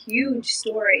 It's a huge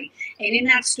story. And in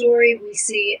that story, we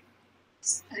see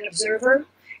an observer,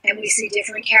 and we see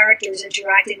different characters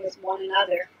interacting with one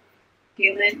another,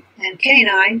 human and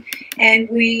canine, and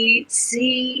we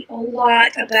see a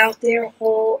lot about their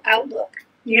whole outlook.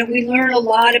 We learn a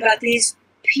lot about these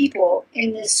people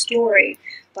in this story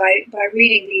by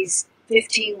reading these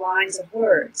 15 lines of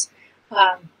words.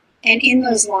 And in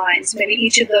those lines, maybe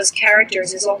each of those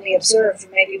characters is only observed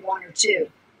for maybe one or two,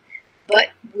 but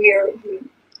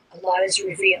a lot is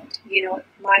revealed.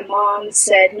 My mom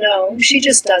said, no, she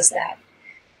just does that.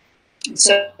 And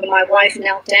so my wife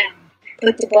knelt down,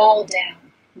 put the ball down,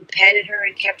 and petted her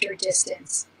and kept her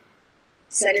distance.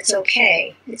 Said, it's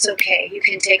okay, you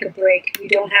can take a break. You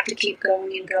don't have to keep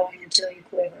going and going until you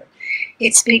quiver.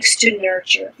 It speaks to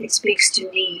nurture, it speaks to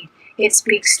need, it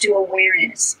speaks to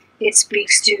awareness, it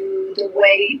speaks to the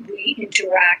way we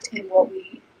interact and what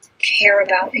we care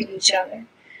about in each other.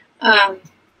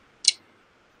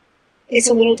 It's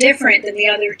a little different than the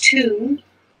other two,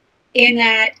 in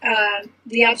that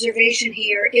the observation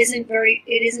here isn't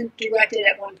directed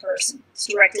at one person. It's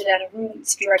directed at a room,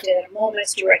 it's directed at a moment,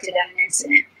 it's directed at an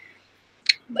incident.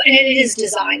 But it is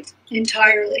designed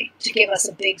entirely to give us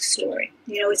a big story.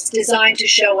 It's designed to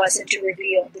show us and to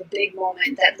reveal the big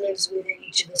moment that lives within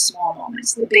each of the small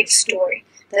moments, the big story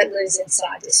that lives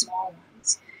inside the small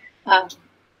ones.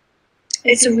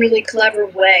 It's a really clever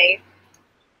way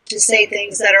to say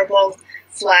things that are both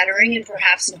flattering and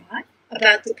perhaps not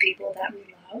about the people that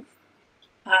we love.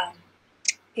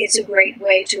 It's a great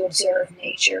way to observe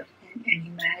nature and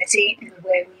humanity and the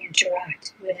way we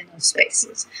interact within those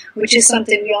spaces, which is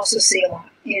something we also see a lot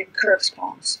in Kirk's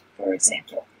poems, for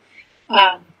example.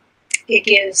 It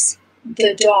gives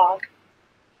the dog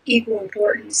equal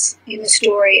importance in the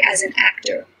story as an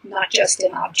actor, not just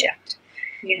an object.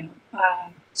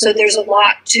 So there's a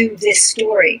lot to this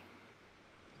story.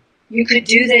 You could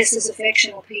do this as a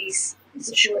fictional piece as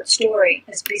a short story,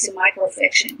 as a piece of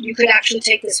microfiction. You could actually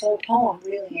take this whole poem,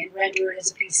 really, and render it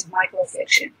as a piece of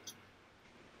microfiction.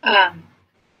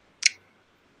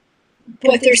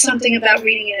 But there's something about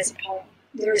reading it as a poem.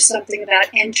 There is something about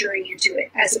entering into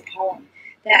it as a poem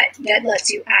that lets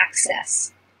you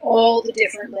access all the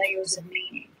different layers of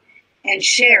meaning and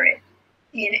share it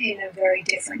in a very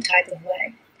different type of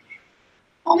way.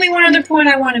 Only one other point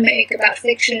I want to make about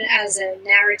fiction as a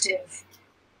narrative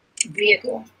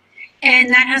vehicle, and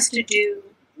that has to do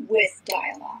with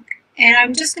dialogue. And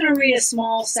I'm just going to read a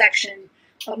small section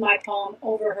of my poem,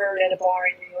 Overheard at a Bar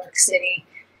in New York City,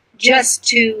 just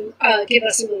to give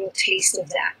us a little taste of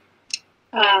that.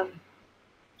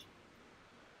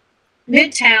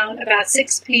 Midtown, about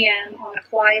 6 p.m. on a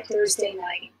quiet Thursday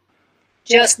night.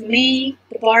 Just me,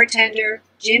 the bartender,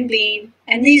 Jim Beam,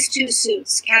 and these two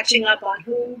suits catching up on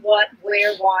who, what,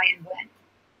 where, why, and when.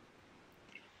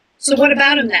 So what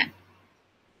about him then?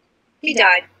 He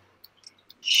died.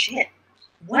 Shit.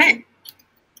 When?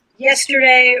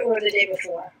 Yesterday or the day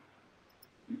before?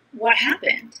 What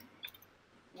happened?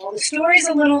 Well, the story's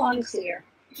a little unclear.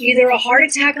 Either a heart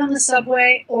attack on the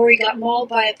subway or he got mauled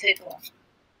by a pit bull.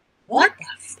 What the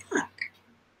fuck?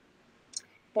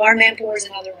 Barman pours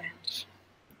another round.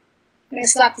 I'm going to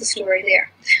stop the story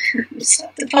there.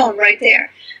 Stop the poem right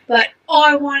there. But all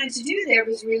I wanted to do there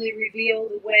was really reveal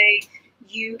the way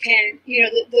you can,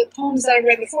 the poems that I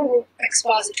read before were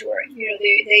expository.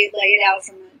 They lay it out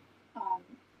from an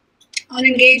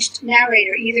unengaged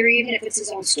narrator, even if it's his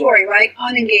own story, right?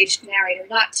 Unengaged narrator,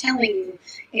 not telling you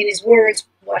in his words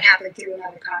what happened through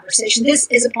another conversation. This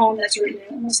is a poem that's written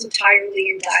almost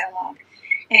entirely in dialogue,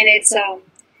 and it's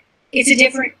a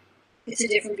different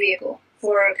vehicle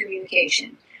for a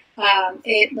communication.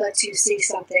 It lets you see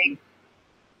something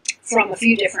from a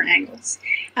few different angles.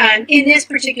 In this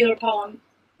particular poem,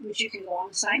 which you can go on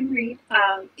the site and read,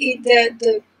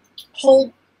 the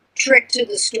whole trick to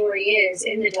the story is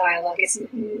in the dialogue.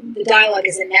 The dialogue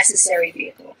is a necessary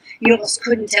vehicle. You almost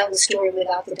couldn't tell the story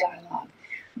without the dialogue.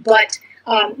 But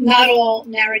not all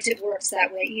narrative works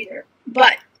that way either.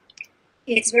 But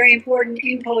it's very important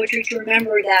in poetry to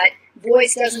remember that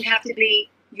voice doesn't have to be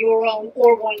your own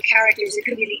or one character's. It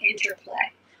could be the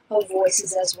interplay of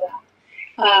voices as well.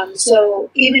 So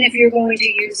even if you're going to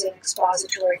use an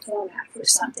expository format for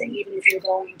something, even if you're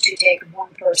going to take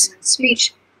one person's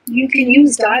speech, you can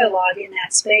use dialogue in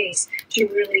that space to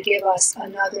really give us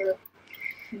another,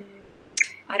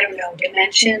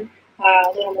 dimension,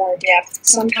 a little more depth.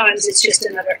 Sometimes it's just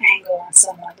another angle on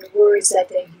someone, the words that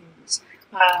they use.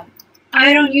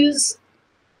 I don't use,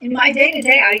 in my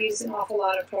day-to-day, I use an awful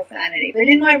lot of profanity, but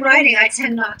in my writing, I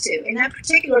tend not to. In that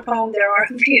particular poem, there are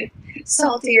a few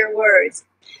saltier words.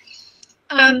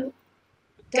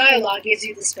 Dialogue gives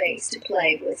you the space to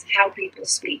play with how people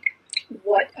speak.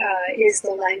 What is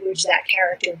the language that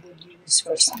character would use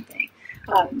for something?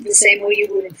 The same way you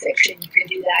would in fiction, you can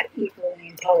do that equally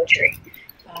in poetry.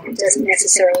 It doesn't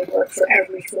necessarily work for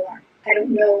every form. I don't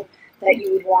know that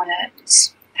you would want to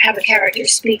have a character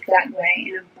speak that way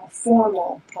in a more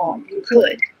formal poem. You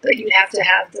could, but you'd have to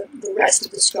have the rest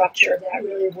of the structure that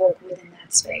really work within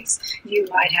that space. You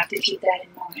might have to keep that in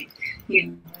mind,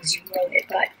 as you wrote it.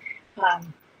 But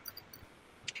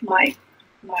my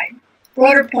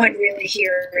broader point really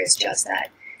here is just that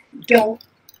don't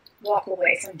walk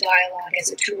away from dialogue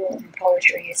as a tool in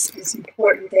poetry. It's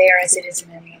important there as it is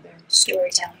in any other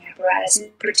storytelling apparatus, in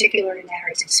particular in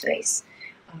narrative space,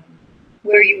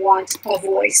 where you want a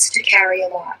voice to carry a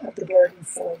lot of the burden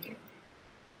for you.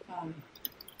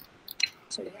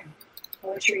 So yeah,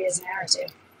 poetry is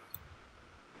narrative.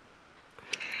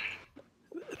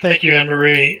 Thank you,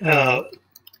 Annmarie.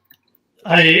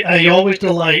 I always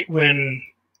delight when,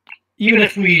 even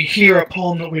if we hear a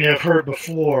poem that we have heard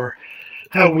before,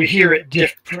 how we hear it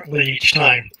differently each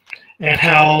time, and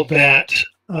how that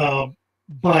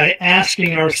by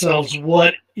asking ourselves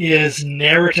what is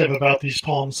narrative about these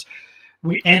poems,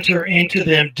 we enter into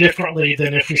them differently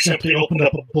than if we simply opened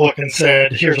up a book and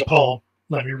said, here's a poem,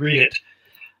 let me read it.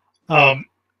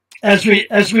 As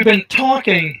we've been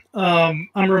talking, I'm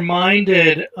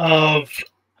reminded of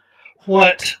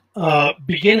what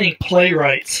beginning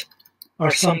playwrights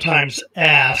are sometimes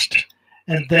asked,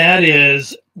 and that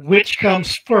is, which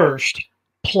comes first,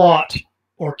 plot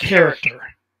or character?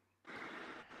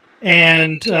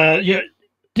 And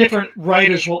different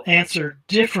writers will answer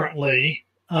differently,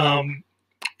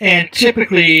 and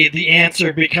typically the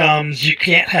answer becomes you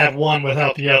can't have one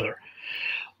without the other.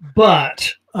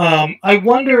 But I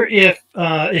wonder if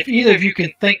either of you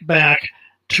can think back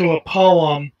to a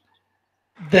poem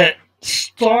that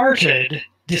started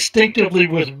distinctively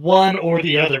with one or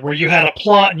the other, where you had a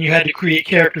plot and you had to create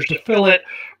characters to fill it,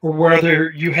 or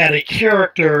whether you had a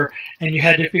character and you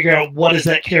had to figure out what is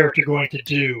that character going to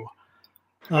do.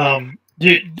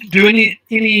 Do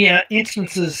any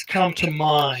instances come to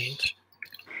mind?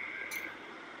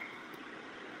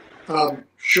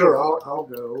 Sure, I'll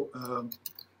go.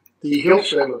 The Hill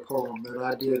Sailor poem that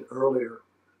I did earlier,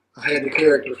 I had the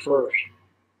character first,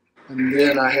 and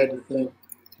then I had to think,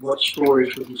 what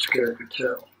stories would this character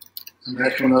tell? And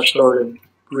that's when I started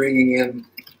bringing in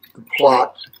the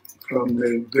plot from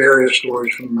the various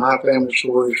stories, from my family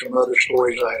stories, from other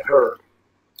stories I had heard.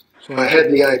 So I had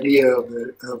the idea of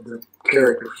the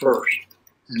character first,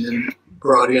 and then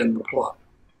brought in the plot.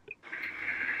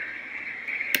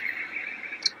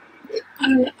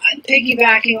 I'm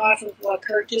piggybacking off of what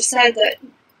Kirk just said, that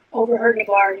Overheard in a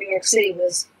Bar in New York City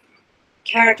was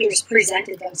characters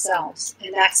presented themselves,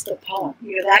 and that's the poem.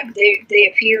 You know, that they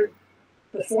appeared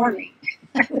before me.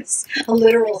 That was a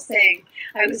literal thing.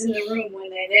 I was in the room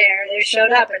when they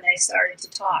showed up and they started to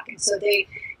talk, and so they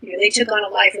took on a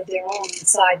life of their own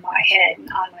inside my head and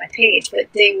on my page,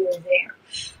 but they were there.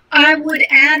 I would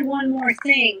add one more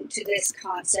thing to this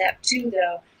concept too,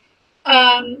 though.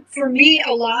 For me,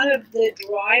 a lot of the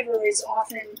driver is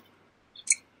often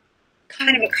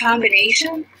kind of a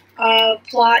combination of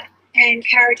plot and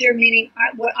character, meaning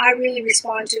what I really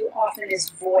respond to often is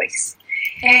voice.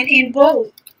 And in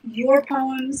both your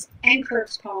poems and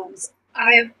Kirk's poems,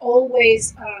 I have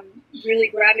always really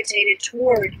gravitated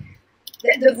toward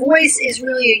the voice is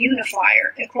really a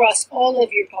unifier across all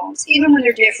of your poems, even when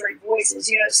they're different voices.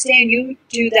 You know, Stan, you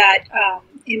do that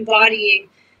embodying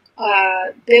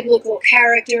biblical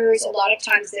characters. A lot of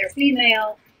times they're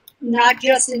female, not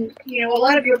just in, you know, a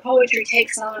lot of your poetry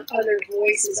takes on other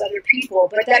voices, other people,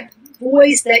 but that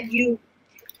voice that you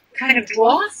kind of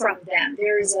draw from them,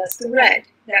 there is a thread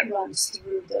that runs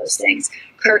through those things.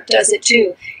 Kirk does it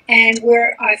too. And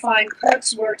where I find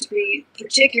Kirk's work to be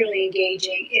particularly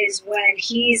engaging is when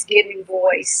he's giving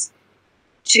voice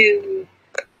to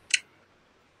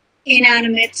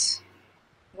inanimate,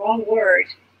 wrong word,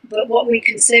 but what we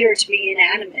consider to be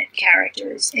inanimate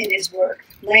characters in his work.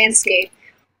 Landscape,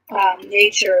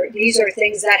 nature, these are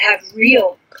things that have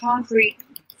real, concrete,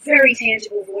 very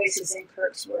tangible voices in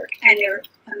Kirk's work, and they're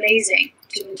amazing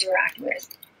to interact with.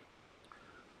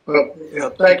 Well,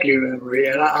 thank you,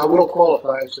 Annmarie. And I will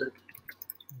qualify as that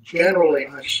generally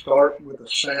I start with a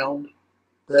sound.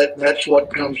 That's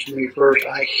what comes to me first.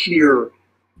 I hear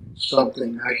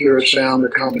something. I hear a sound, a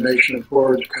combination of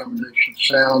words, a combination of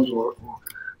sounds, or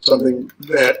something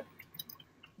that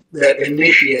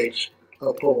initiates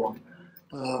a poem.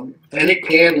 And it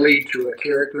can lead to a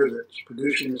character that's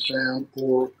producing the sound,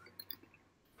 or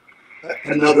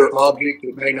another object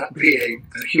that may not be a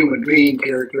human being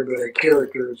character, but a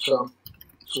character of some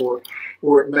sort,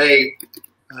 or it may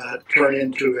turn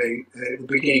into the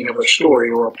beginning of a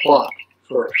story or a plot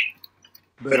first.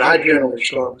 But I generally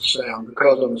start with sound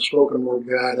because I'm a spoken word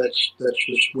guy. That's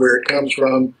just where it comes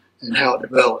from and how it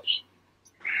develops.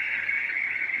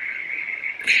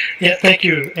 Yeah, thank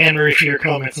you, Annmarie, for your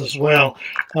comments as well.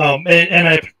 And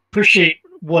I appreciate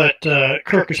what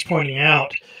Kirk is pointing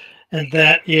out, and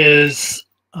that is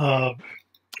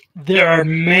there are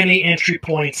many entry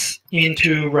points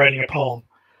into writing a poem.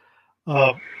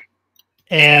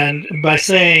 And by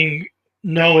saying,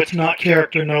 no, it's not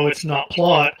character, no, it's not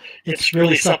plot, it's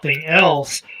really something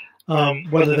else,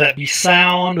 whether that be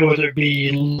sound or whether it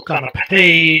be look on a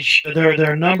page. There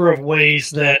are a number of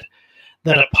ways that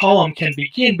a poem can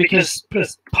begin, because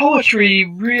poetry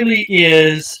really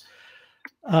is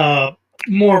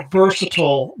more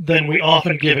versatile than we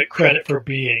often give it credit for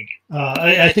being.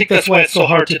 I think that's why it's so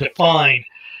hard to define.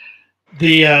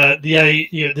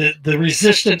 The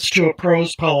resistance to a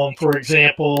prose poem, for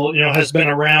example, has been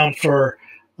around for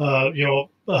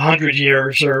 100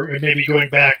 years, or maybe going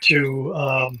back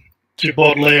to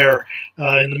Baudelaire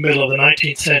in the middle of the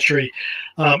 19th century.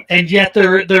 And yet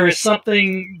there is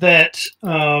something that,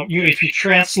 if you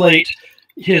translate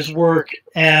his work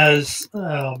as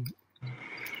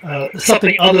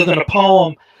something other than a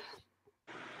poem,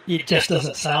 it just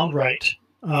doesn't sound right.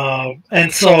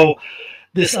 And so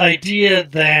this idea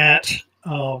that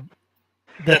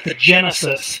the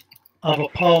genesis of a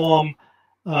poem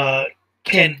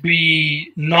can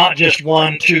be not just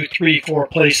 1, 2, 3, 4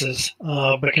 places,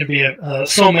 but can be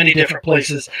so many different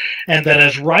places, and that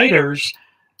as writers,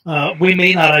 we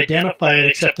may not identify it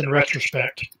except in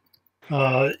retrospect.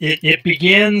 It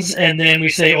begins, and then we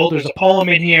say, oh, there's a poem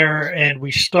in here, and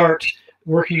we start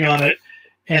working on it,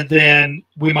 and then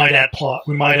we might add plot,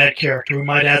 we might add character, we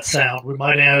might add sound, we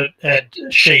might add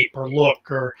shape or look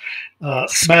or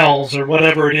smells or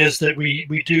whatever it is that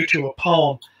we do to a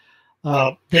poem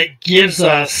that gives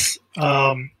us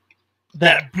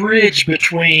that bridge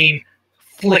between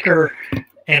flicker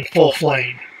and full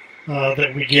flame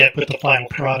that we get with the final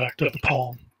product of the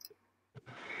poem.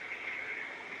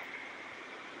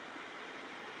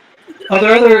 Are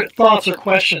there other thoughts or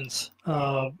questions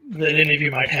that any of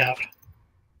you might have?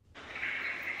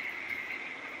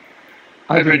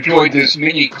 I've enjoyed this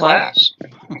mini class.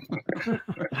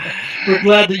 We're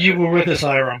glad that you were with us,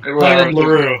 Hiram. Well, Hiram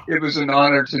LaRue. It was an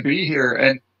honor to be here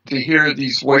and to hear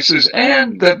these voices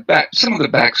and some of the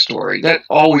backstory. That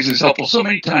always is helpful. So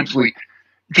many times we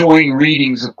join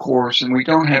readings, of course, and we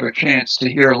don't have a chance to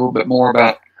hear a little bit more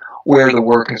about where the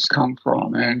work has come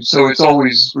from. And so it's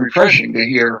always refreshing to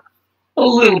hear a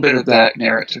little bit of that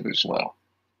narrative as well.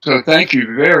 So thank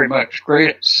you very much.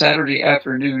 Great Saturday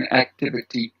afternoon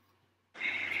activity.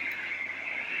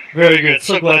 Very good.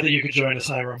 So glad that you could join us,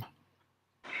 Hiram.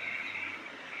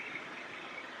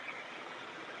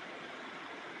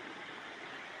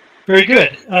 Very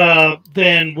good.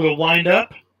 Then we'll wind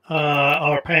up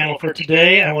our panel for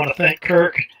today. I want to thank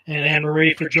Kirk and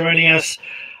Annmarie for joining us.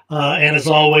 And as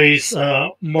always,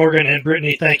 Morgan and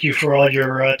Brittany, thank you for all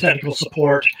your technical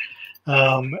support.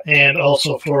 And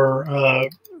also for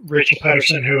Rachel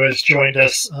Patterson, who has joined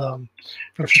us from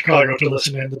Chicago to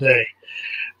listen in today.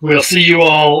 We'll see you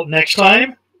all next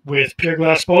time with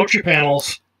Pier-Glass Poetry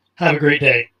Panels. Have a great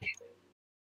day.